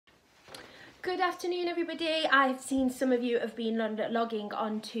Good afternoon, everybody. I've seen some of you have been logging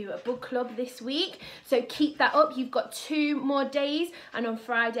onto a book club this week, so keep that up. You've got 2 more days, and on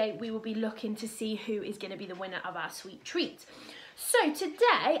Friday we will be looking to see who is going to be the winner of our sweet treat. So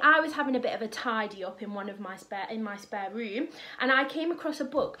today I was having a bit of a tidy up in my spare room, and I came across a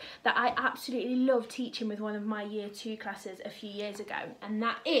book that I absolutely love teaching with one of my year 2 classes a few years ago, and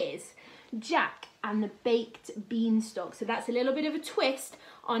that is Jack and the Baked Beanstalk. So that's a little bit of a twist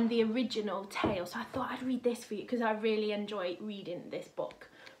on the original tale. So I thought I'd read this for you because I really enjoy reading this book.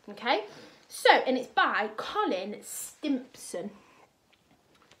 Okay, so, and it's by Colin Stimpson.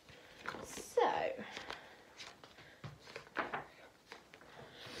 So,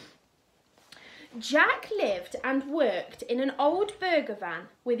 Jack lived and worked in an old burger van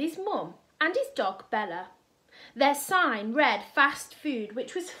with his mum and his dog Bella. Their sign read fast food,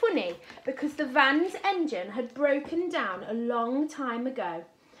 which was funny because the van's engine had broken down a long time ago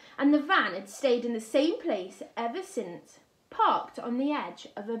and the van had stayed in the same place ever since, parked on the edge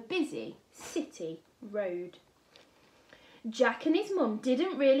of a busy city road. Jack and his mum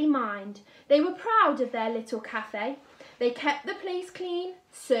didn't really mind. They were proud of their little cafe. They kept the place clean,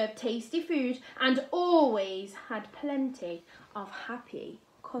 served tasty food and always had plenty of happy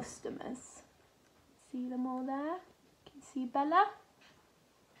customers. See them all there? You can see Bella.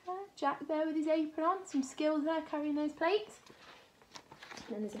 Jack there with his apron on. Some skills there carrying those plates. And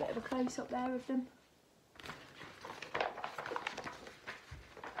then there's a bit of a close-up there of them.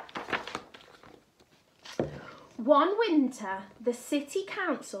 One winter, the city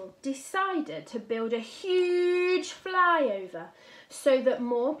council decided to build a huge flyover so that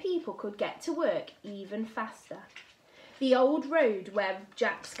more people could get to work even faster. The old road where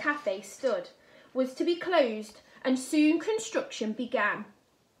Jack's cafe stood was to be closed, and soon construction began.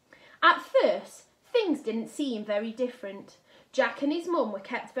 At first, things didn't seem very different. Jack and his mum were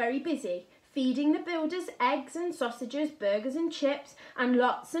kept very busy, feeding the builders eggs and sausages, burgers and chips, and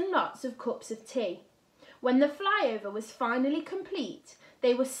lots of cups of tea. When the flyover was finally complete,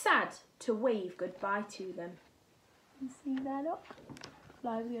 they were sad to wave goodbye to them. You see there, look?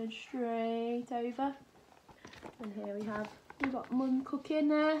 Flyover going straight over. And here we've got Mum cooking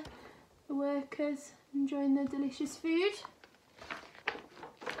there. The workers enjoying their delicious food.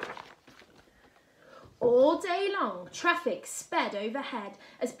 All day long, traffic sped overhead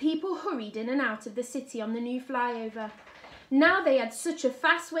as people hurried in and out of the city on the new flyover. Now they had such a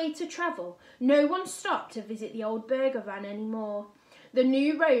fast way to travel, no one stopped to visit the old burger van anymore. The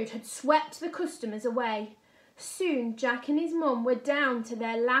new road had swept the customers away. Soon, Jack and his mum were down to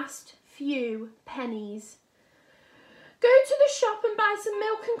their last few pennies. Go to the shop and buy some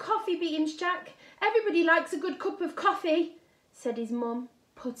milk and coffee beans, Jack. Everybody likes a good cup of coffee, said his mum,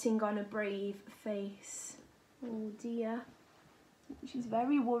 putting on a brave face. Oh dear. She's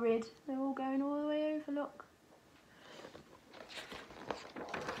very worried. They're all going all the way over, look.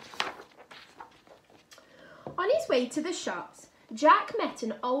 On his way to the shops, Jack met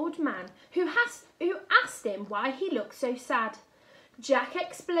an old man who asked him why he looked so sad. Jack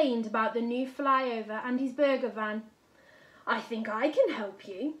explained about the new flyover and his burger van. I think I can help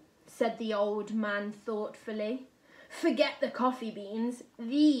you, said the old man thoughtfully. Forget the coffee beans.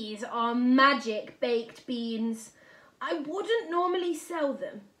 These are magic baked beans. I wouldn't normally sell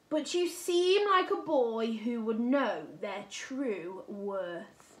them, but you seem like a boy who would know their true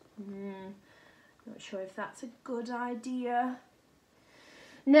worth. Not sure if that's a good idea.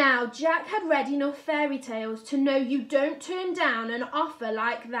 Now, Jack had read enough fairy tales to know you don't turn down an offer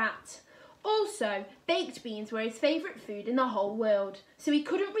like that. Also, baked beans were his favourite food in the whole world, so he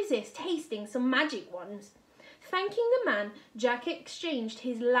couldn't resist tasting some magic ones. Thanking the man, Jack exchanged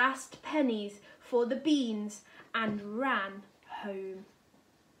his last pennies for the beans and ran home.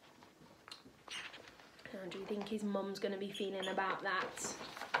 How do you think his mum's going to be feeling about that?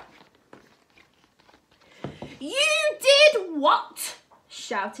 You did what?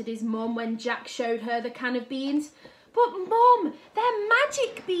 Shouted his mum when Jack showed her the can of beans. But Mum, they're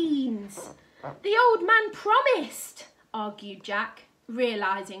magic beans. The old man promised, argued Jack,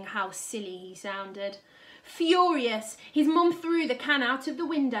 realising how silly he sounded. Furious, his mum threw the can out of the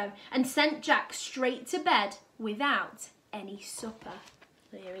window and sent Jack straight to bed without any supper.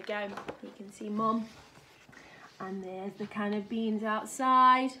 There we go, you can see Mum. And there's the can of beans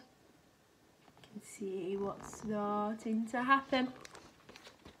outside. You can see what's starting to happen.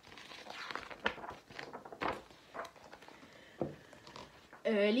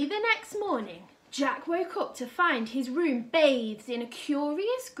 Early the next morning, Jack woke up to find his room bathed in a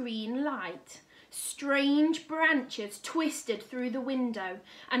curious green light. Strange branches twisted through the window,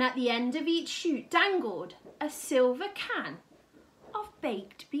 and at the end of each shoot dangled a silver can of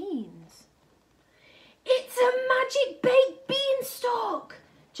baked beans.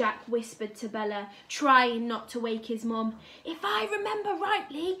 Jack whispered to Bella, trying not to wake his mum. "If I remember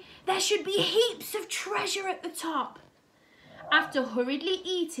rightly, there should be heaps of treasure at the top." After hurriedly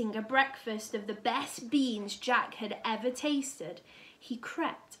eating a breakfast of the best beans Jack had ever tasted, he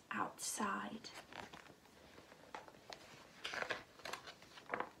crept outside.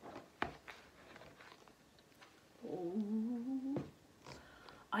 "Oh.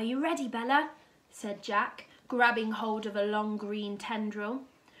 Are you ready, Bella?" said Jack, grabbing hold of a long green tendril.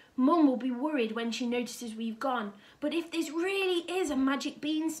 "Mum will be worried when she notices we've gone, but if this really is a magic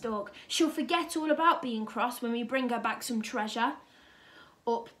beanstalk, she'll forget all about being cross when we bring her back some treasure."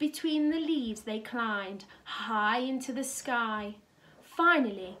 Up between the leaves they climbed, high into the sky.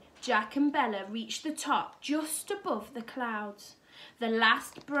 Finally, Jack and Bella reached the top just above the clouds. The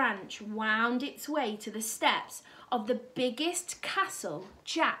last branch wound its way to the steps of the biggest castle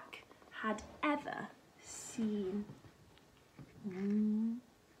Jack had ever seen.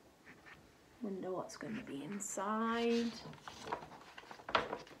 Wonder what's going to be inside.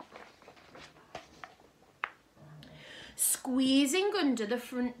 Squeezing under the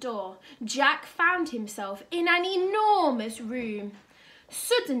front door, Jack found himself in an enormous room.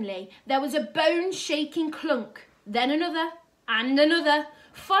 Suddenly, there was a bone-shaking clunk, then another and another,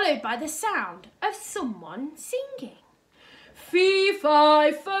 followed by the sound of someone singing.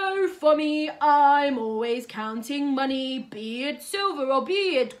 "Fee-fi-fo-for-me, I'm always counting money, be it silver or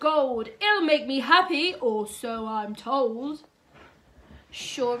be it gold, it'll make me happy, or so I'm told."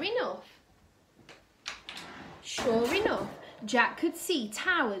 Sure enough, Jack could see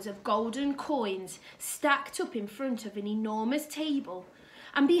towers of golden coins stacked up in front of an enormous table,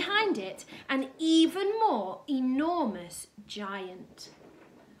 and behind it an even more enormous giant.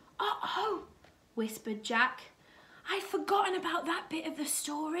 "Uh-oh," whispered Jack. "I'd forgotten about that bit of the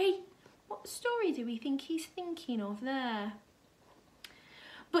story." What story do we think he's thinking of there?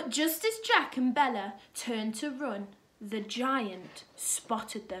 But just as Jack and Bella turned to run, the giant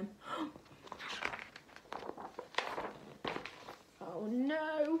spotted them. Oh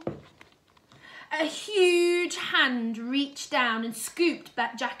no! A huge hand reached down and scooped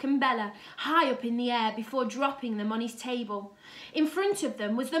back Jack and Bella high up in the air before dropping them on his table. In front of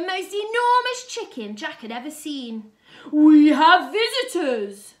them was the most enormous chicken Jack had ever seen. "We have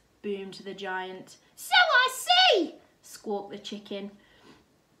visitors," boomed the giant. "So I see," squawked the chicken.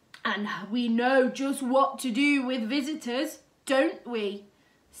 "And we know just what to do with visitors, don't we?"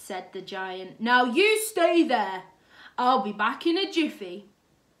 said the giant. "Now you stay there. I'll be back in a jiffy."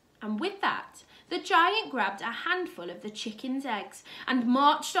 And with that, the giant grabbed a handful of the chicken's eggs and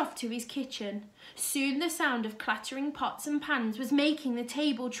marched off to his kitchen. Soon the sound of clattering pots and pans was making the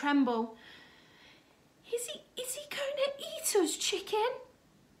table tremble. Is he going to eat us, chicken?"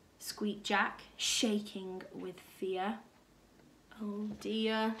 squeaked Jack, shaking with fear. "Oh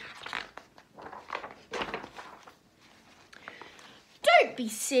dear." "Don't be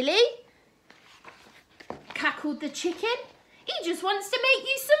silly," cackled the chicken. "He just wants to make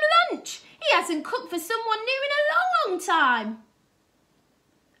you some lunch. He hasn't cooked for someone new in a long, long time."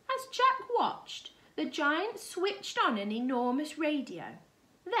 As Jack watched, the giant switched on an enormous radio.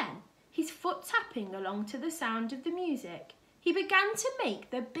 Then, his foot tapping along to the sound of the music, he began to make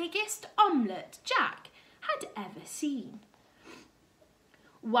the biggest omelette Jack had ever seen.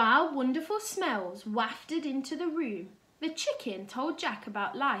 While wonderful smells wafted into the room, the chicken told Jack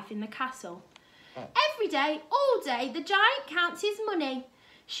about life in the castle. "Every day, all day, the giant counts his money,"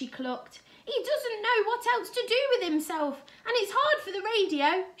 she clucked. "He doesn't know what else to do with himself, and it's hard for the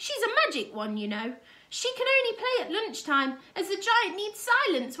radio. She's a magic one, you know. She can only play at lunchtime, as the giant needs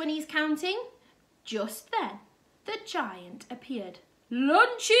silence when he's counting." Just then, the giant appeared.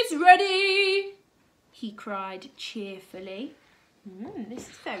 "Lunch is ready," he cried cheerfully. This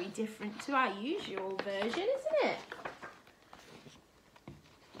is very different to our usual version, isn't it?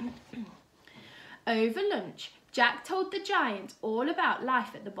 Over lunch, Jack told the giant all about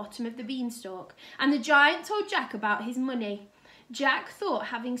life at the bottom of the beanstalk, and the giant told Jack about his money. Jack thought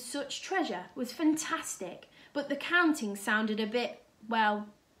having such treasure was fantastic, but the counting sounded a bit, well,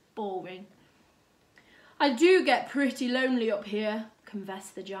 boring. "I do get pretty lonely up here,"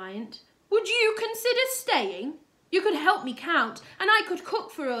 confessed the giant. "Would you consider staying? You could help me count, and I could cook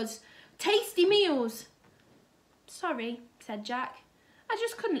for us tasty meals." "Sorry," said Jack. "I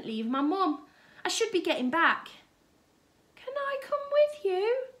just couldn't leave my mum. I should be getting back." "Can I come with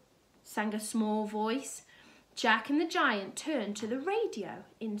you?" sang a small voice. Jack and the giant turned to the radio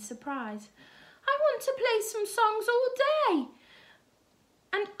in surprise. "I want to play some songs all day.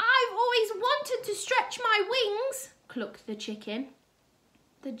 And I've always wanted to stretch my wings," clucked the chicken.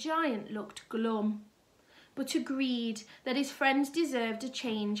 The giant looked glum. but agreed that his friends deserved a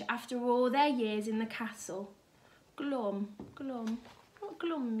change after all their years in the castle. Glum. What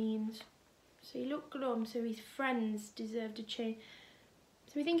glum means? So he looked glum, so his friends deserved a change.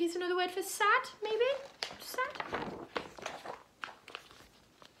 So we think it's another word for sad, maybe? Sad?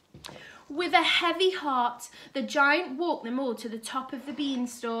 With a heavy heart, the giant walked them all to the top of the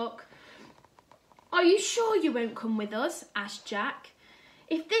beanstalk. "Are you sure you won't come with us?" asked Jack.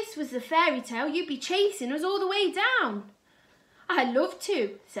 "If this was a fairy tale, you'd be chasing us all the way down." "I'd love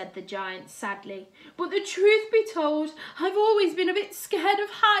to," said the giant sadly, "but the truth be told, I've always been a bit scared of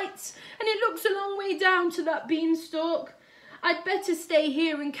heights, and it looks a long way down to that beanstalk. I'd better stay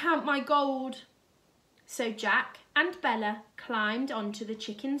here and count my gold." So Jack and Bella climbed onto the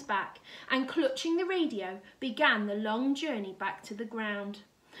chicken's back and, clutching the radio, began the long journey back to the ground.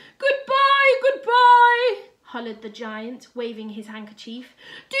 "Goodbye, goodbye," hollered the giant, waving his handkerchief.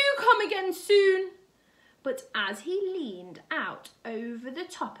 "Do come again soon." But as he leaned out over the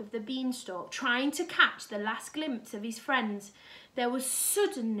top of the beanstalk, trying to catch the last glimpse of his friends, there was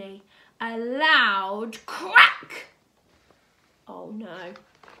suddenly a loud crack. Oh no,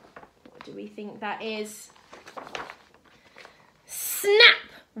 what do we think that is? Snap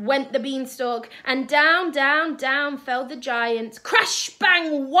went the beanstalk, and down, down, down fell the giant. Crash,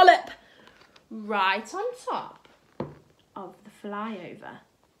 bang, wallop, right on top of the flyover.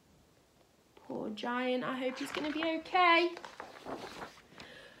 Poor giant, I hope he's going to be okay.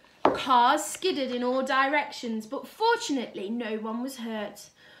 Cars skidded in all directions, but fortunately no one was hurt.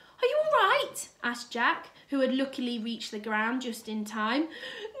 "Are you all right?" asked Jack, who had luckily reached the ground just in time.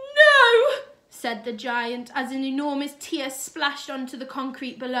 "No," said the giant, as an enormous tear splashed onto the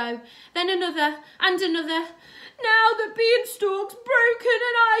concrete below. Then another and another. "Now the beanstalk's broken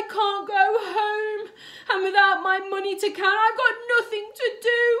and I can't go home. And without my money to count, I've got nothing to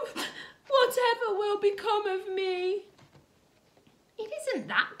do. Whatever will become of me?" "It isn't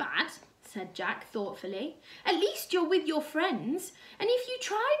that bad," said Jack thoughtfully. "At least you're with your friends, and if you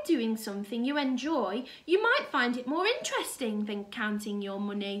tried doing something you enjoy, you might find it more interesting than counting your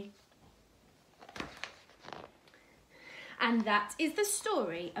money." And that is the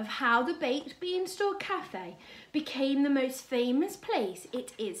story of how the Baked Beanstalk Cafe became the most famous place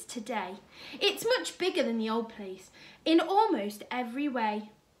it is today. It's much bigger than the old place in almost every way.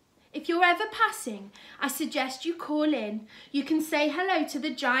 If you're ever passing, I suggest you call in. You can say hello to the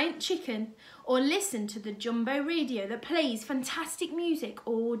giant chicken or listen to the jumbo radio that plays fantastic music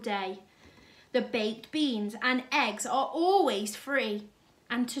all day. The baked beans and eggs are always free.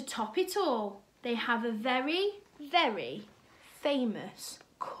 And to top it all, they have a very, very famous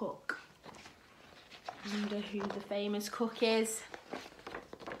cook. I wonder who the famous cook is.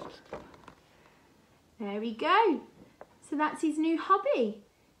 There we go. So that's his new hobby.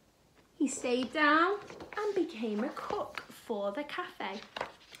 He stayed down and became a cook for the cafe.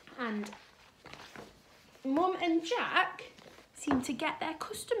 And Mum and Jack seem to get their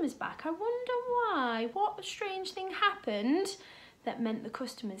customers back. I wonder why. What strange thing happened that meant the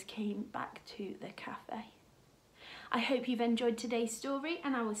customers came back to the cafe? I hope you've enjoyed today's story,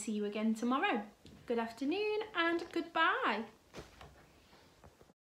 and I will see you again tomorrow. Good afternoon and goodbye.